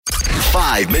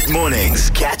5 mid-mornings.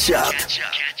 Catch up.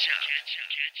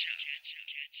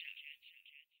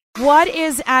 What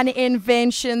is an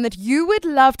invention that you would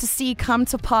love to see come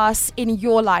to pass in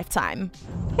your lifetime?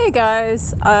 Hey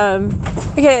guys,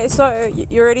 okay, so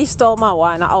you already stole my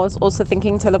one. I was also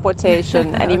thinking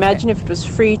teleportation, and imagine if it was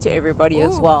free to everybody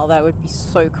as well. That would be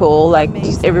so cool. Like,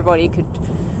 just everybody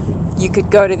you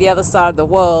could go to the other side of the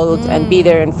world and be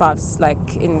there in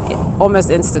almost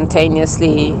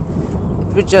instantaneously.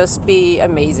 It would just be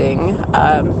amazing.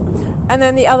 And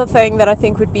then the other thing that I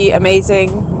think would be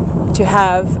amazing to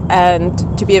have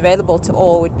and to be available to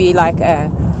all would be like a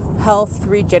health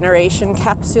regeneration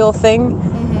capsule thing,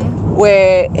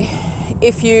 where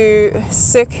if you're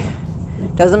sick,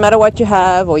 doesn't matter what you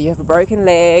have, or you have a broken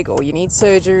leg, or you need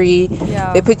surgery,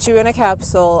 they put you in a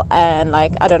capsule and,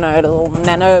 like, I don't know, little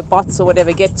nanobots or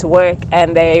whatever get to work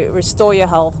and they restore your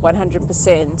health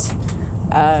 100%.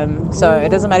 So it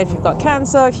doesn't matter if you've got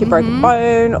cancer, if you broke a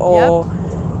bone, or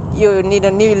you need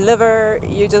a new liver,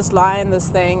 you just lie in this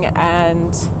thing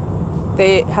and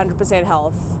they're 100%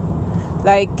 health.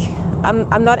 Like,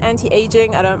 I'm not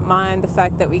anti-aging. I don't mind the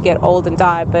fact that we get old and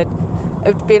die, but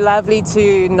it would be lovely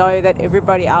to know that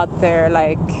everybody out there,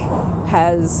 like,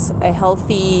 has a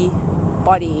healthy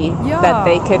body that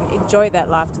they can enjoy that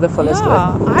life to the fullest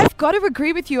with. I've got to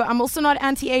agree with you. I'm also not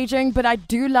anti-aging, but I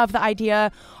do love the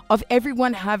idea of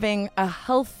everyone having a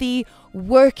healthy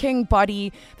working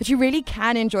body that you really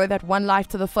can enjoy that one life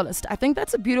to the fullest. I think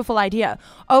that's a beautiful idea.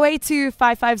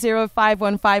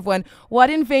 082-550-5151. What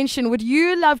invention would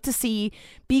you love to see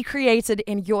be created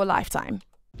in your lifetime?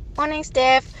 Morning,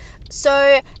 Steph. So,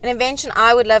 an invention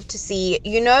I would love to see,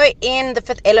 in The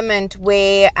Fifth Element,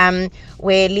 where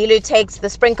Lulu takes the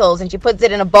sprinkles and she puts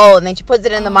it in a bowl and then she puts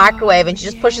it in the microwave and she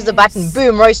just pushes a button,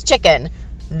 boom, roast chicken.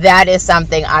 That is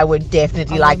something I would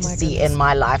definitely like to see in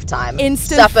my lifetime.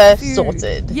 Instant Supper food.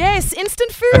 Sorted. Yes,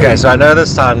 instant food. Okay, so I know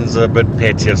this sounds a bit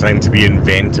petty of something to be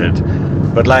invented,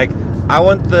 but like, I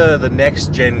want the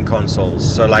next gen consoles,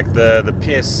 so like the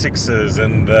PS6s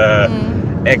and the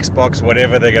Xbox,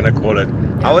 whatever they're gonna call it.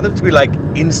 I want them to be like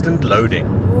instant loading.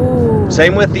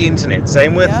 Same with the internet,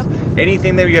 same with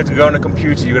anything that you have to go on a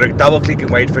computer, you got to double click and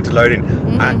wait for it to load in.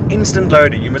 Instant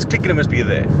loading, you must click and it must be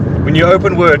there. When you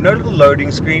open Word, no little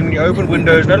loading screen. When you open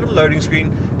Windows, no little loading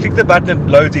screen. Click the button, it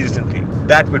loads instantly.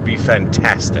 That would be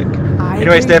fantastic.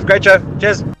 Anyway, Steph, great show.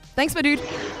 Cheers. Thanks, my dude.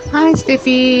 Hi,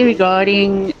 Steffi.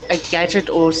 Regarding a gadget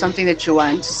or something that you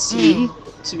want to see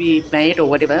to be made or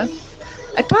whatever,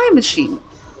 a time machine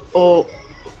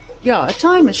a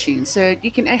time machine, so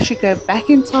you can actually go back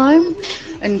in time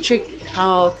and check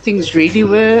how things really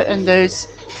were in those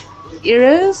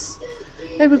eras.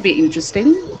 That would be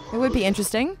interesting. It would be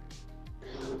interesting.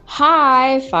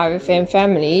 Hi, 5FM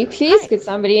family. Please could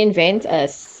somebody invent a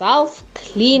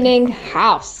self-cleaning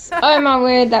house? Oh my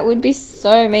word, that would be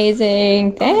so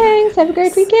amazing. Thanks, have a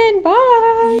great weekend.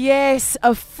 Bye. Yes,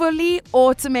 a fully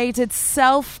automated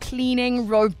self-cleaning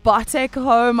robotic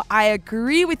home. I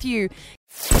agree with you.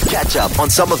 Catch up on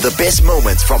some of the best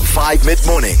moments from 5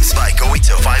 mid-mornings by going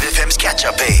to 5FM's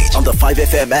catch-up page on the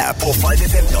 5FM app or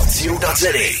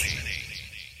 5FM.co.za.